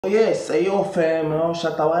Yes, yo fam,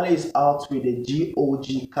 Shatta is out with the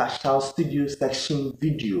GOG Cashout Studio section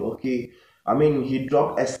video. Okay, I mean he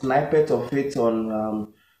dropped a snippet of it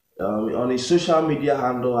on his social media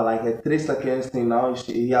handle, like a 3 seconds thing. Now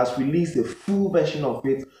he has released a full version of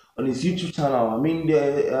it on his YouTube channel. I mean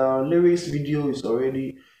the lyrics video is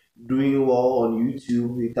already doing well on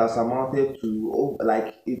YouTube. It has amounted to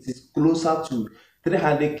like it is closer to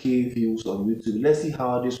 300k views on YouTube. Let's see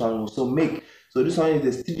how this one will also make. So this one is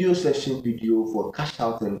the studio session video for Cash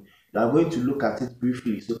Out, and we are going to look at it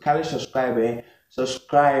briefly. So kindly subscribe,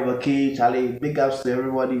 subscribe, okay, Charlie. Big ups to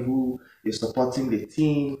everybody who is supporting the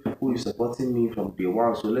team, who is supporting me from day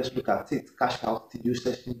one. So let's look at it. Cash Out studio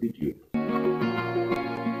session video.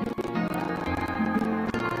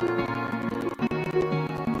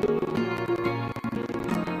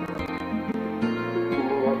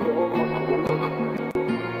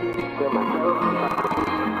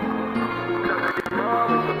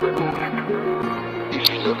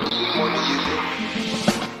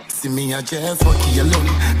 See me, I just walk it alone,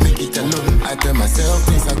 make it alone. I tell myself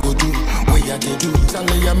things I go do, what I can do.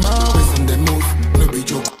 Charlie, I'm always on the move, no be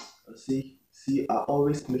joke. See, I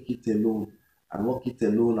always make it alone. I walk it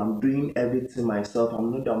alone. I'm doing everything myself.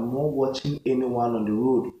 I'm not watching anyone on the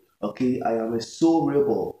road. Okay, I am a soul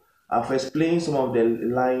rebel. I've explained some of the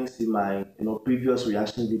lines in my previous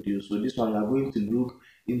reaction videos. So this one we are going to look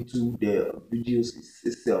into the videos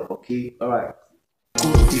itself. Okay, all right.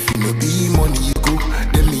 If you no be money, you go,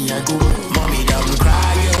 then me I go. Mommy don't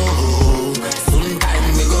cry, yo.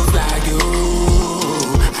 Sometimes me go fly, yo.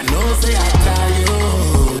 I know say I try,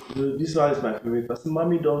 yo. This one is my favorite person.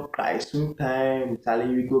 Mommy don't cry. Sometime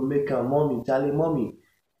Charlie, we go make her mommy. Charlie,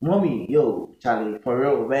 mommy, yo, Charlie, for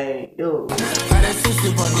real, man, yo. I don't see she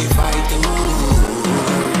want to fight, yo.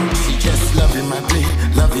 She just loving my play.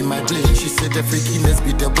 She said the freakiness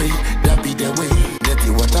be the way, that be the way. That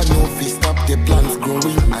you what I know, if stop the plants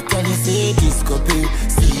growing. I tell you, say this copy,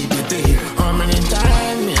 see the day. How many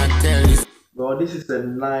times me I tell you? Well, this is a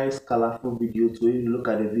nice, colorful video too. If you look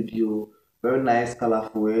at the video, very nice,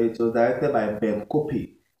 colorful. It was directed by Ben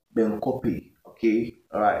Copy. Okay,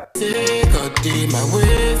 all right. Take a day my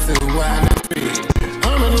way, so why not pray?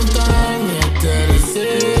 How many times me I tell you,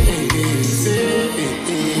 say,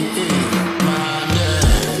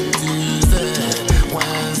 Monday, Tuesday,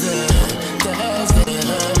 Wednesday, Thursday,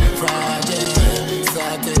 Friday,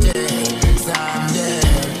 Saturday, Sunday,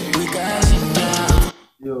 we cashing out.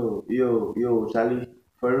 Yo, Charlie.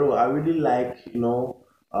 For real, I really like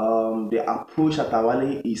the approach that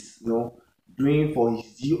Wale is doing for his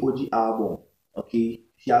GOG album. Okay,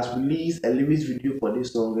 he has released a lyrics video for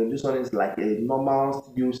this song, and this one is like a normal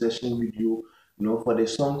studio session video, for the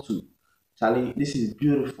song too. Charlie, this is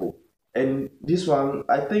beautiful, and this one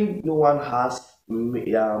I think no one has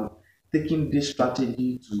taken this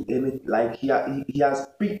strategy to any like he has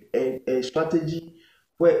picked a strategy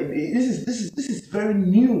where this is very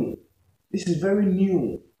new. This is very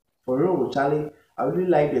new for real, Charlie. I really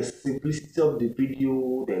like the simplicity of the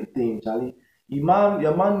video, the thing, Charlie. Your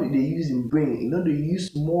man, they use him brain. They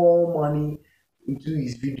use more money into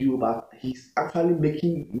his video, but he's actually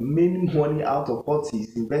making many money out of what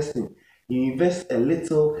he's investing. He invests a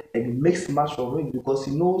little and he makes much of it because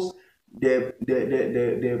he knows the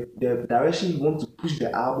direction he wants to push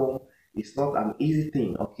the album is not an easy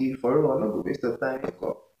thing. Okay, for real, I'm not gonna waste the time.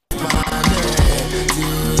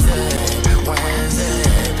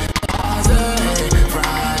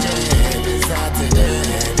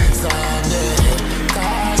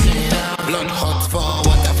 Blood hot for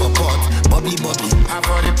water for pot, Bobby, I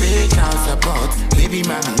for the pay child support, baby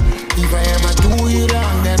mommy. If I ever do you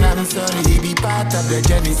wrong, then I'm sorry. Be part of the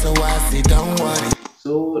journey, so I say don't worry.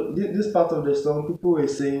 So this part of the song, people were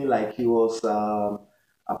saying like he was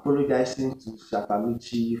apologizing to Shatta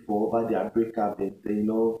for over their breakup, and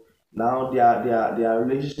now their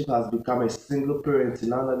relationship has become a single parent.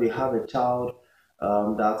 Now that they have a child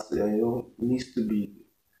that needs to be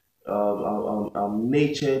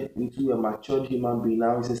nurtured into a matured human being.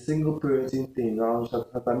 Now it's a single parenting thing. Now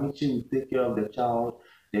Satamichi will take care of the child,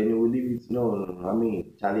 then he will leave it. No. I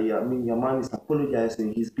mean, Charlie, your man is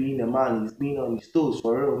apologizing. He's being a man. He's being on his toes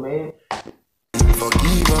for real, man.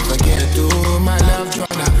 Forgive and forget, oh, my love,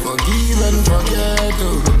 tryna forgive and forget,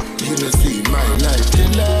 oh. You don't see my life, the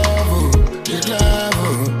love, oh.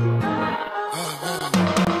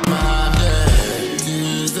 Monday,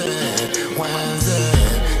 Tuesday, Wednesday,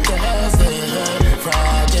 Thursday,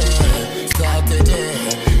 Friday, Saturday,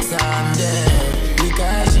 Sunday, we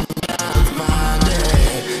cashing out.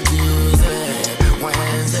 Monday, Tuesday,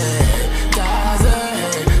 Wednesday, Thursday,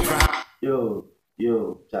 Friday.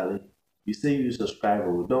 Yo, Charlie. You say you subscribe,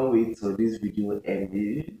 oh, don't wait till this video end.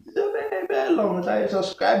 It's a very, very long time.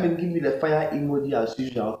 Subscribe and give me the fire emoji as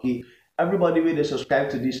usual. Okay, everybody when they subscribe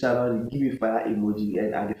to this channel, they give me fire emoji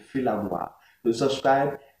and they feel I'm wow. So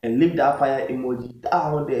subscribe and leave that fire emoji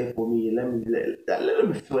down there for me. Let me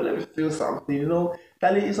feel something.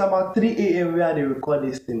 Charlie, it's about 3 a.m. where they record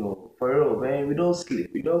this thing. Oh, for real, man. We don't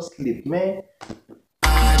sleep, man.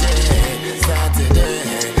 Saturday,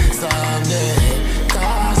 Sunday,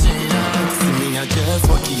 cashing out. See me, I just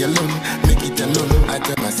walk it alone, make it alone. I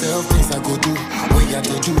tell myself things I go do, way I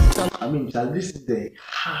do. I mean, Charlie, this is the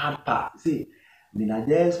hard part. See, I mean, I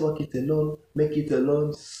just work it alone, make it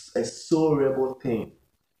alone. A so rebel thing.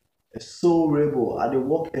 A so rebel. I dey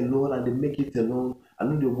work alone, I dey make it alone. I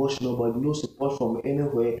no dey watch nobody, no support from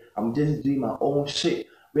anywhere. I'm just doing my own shit.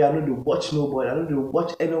 Where I no dey watch nobody, I no dey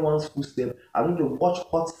watch anyone's footstep. I no dey watch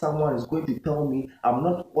what someone is going to tell me. I'm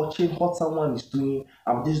not watching what someone is doing.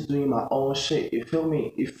 I'm just doing my own shit. You feel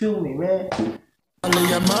me? You feel me, man? Only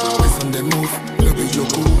your always on the move, no be your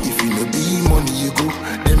cool. If you no be money you go,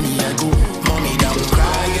 then me I go. Mommy don't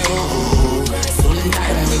cry yo,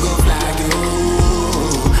 sometime we go fly yo.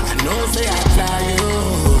 I know say I fly yo,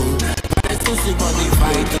 but it's too sick on the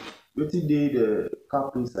fight. Wetin dey the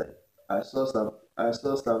cap inside? I saw something.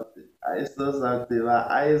 My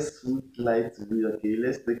eyes would like to be okay.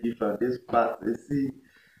 Let's take it from this part. Let's see.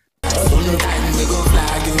 Sometime we go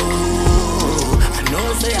fly yo, I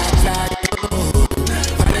know say I fly yo,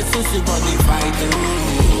 but it's too sick on the fight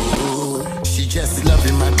yo. She just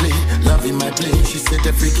loving my play, loving my play. She said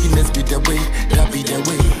the freakiness be the way, that be the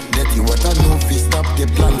way. That you what I know, if stop the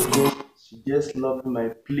plans grow. She just loved my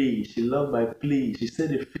play. She loved my play. She said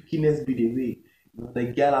the freakiness be the way. The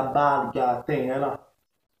girl a bad girl thing, you know.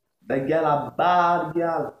 The girl a bad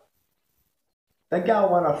girl. The girl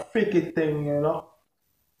want a freaky thing, you know.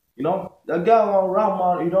 The girl want ram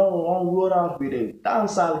out, you don't want roll out with a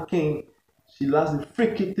dancehall king. She loves the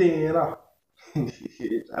freaky thing, you know.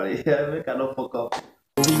 Charlie, yeah, make her not fuck up.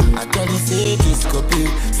 I tell you say this copy,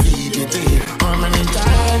 see the day. How many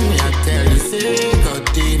times I tell you say God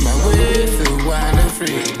take my way through one and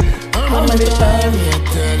free. How many times I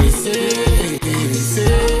tell you say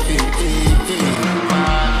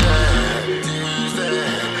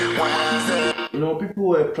People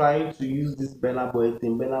were trying to use this Burna Boy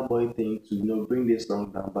thing to bring this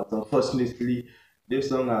song down, but unfortunately, this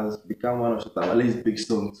song has become one of Shatta Wale's big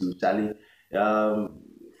songs too, Charlie.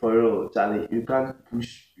 For real, Charlie, you can't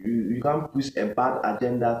push a bad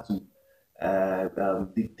agenda to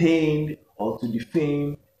detain or to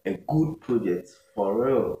defame a good project. For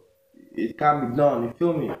real, it can be done. You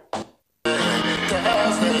feel me?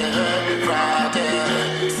 Thursday,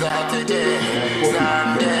 Friday, Saturday,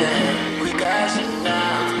 Sunday, we cashing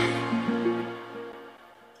out.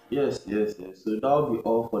 Yes. So that'll be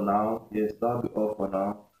all for now. Yes, that'll be all for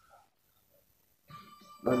now.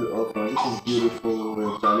 That'll be all for now. This is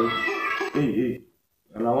beautiful, Charlie. Hey.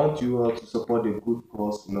 And I want you all to support a good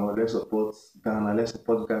cause. Let's support Ghana. Let's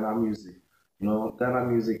support Ghana music. Ghana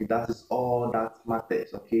music. That is all that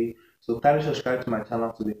matters. Okay. So kindly subscribe to my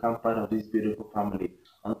channel to become part of this beautiful family.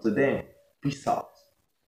 Until then, peace out.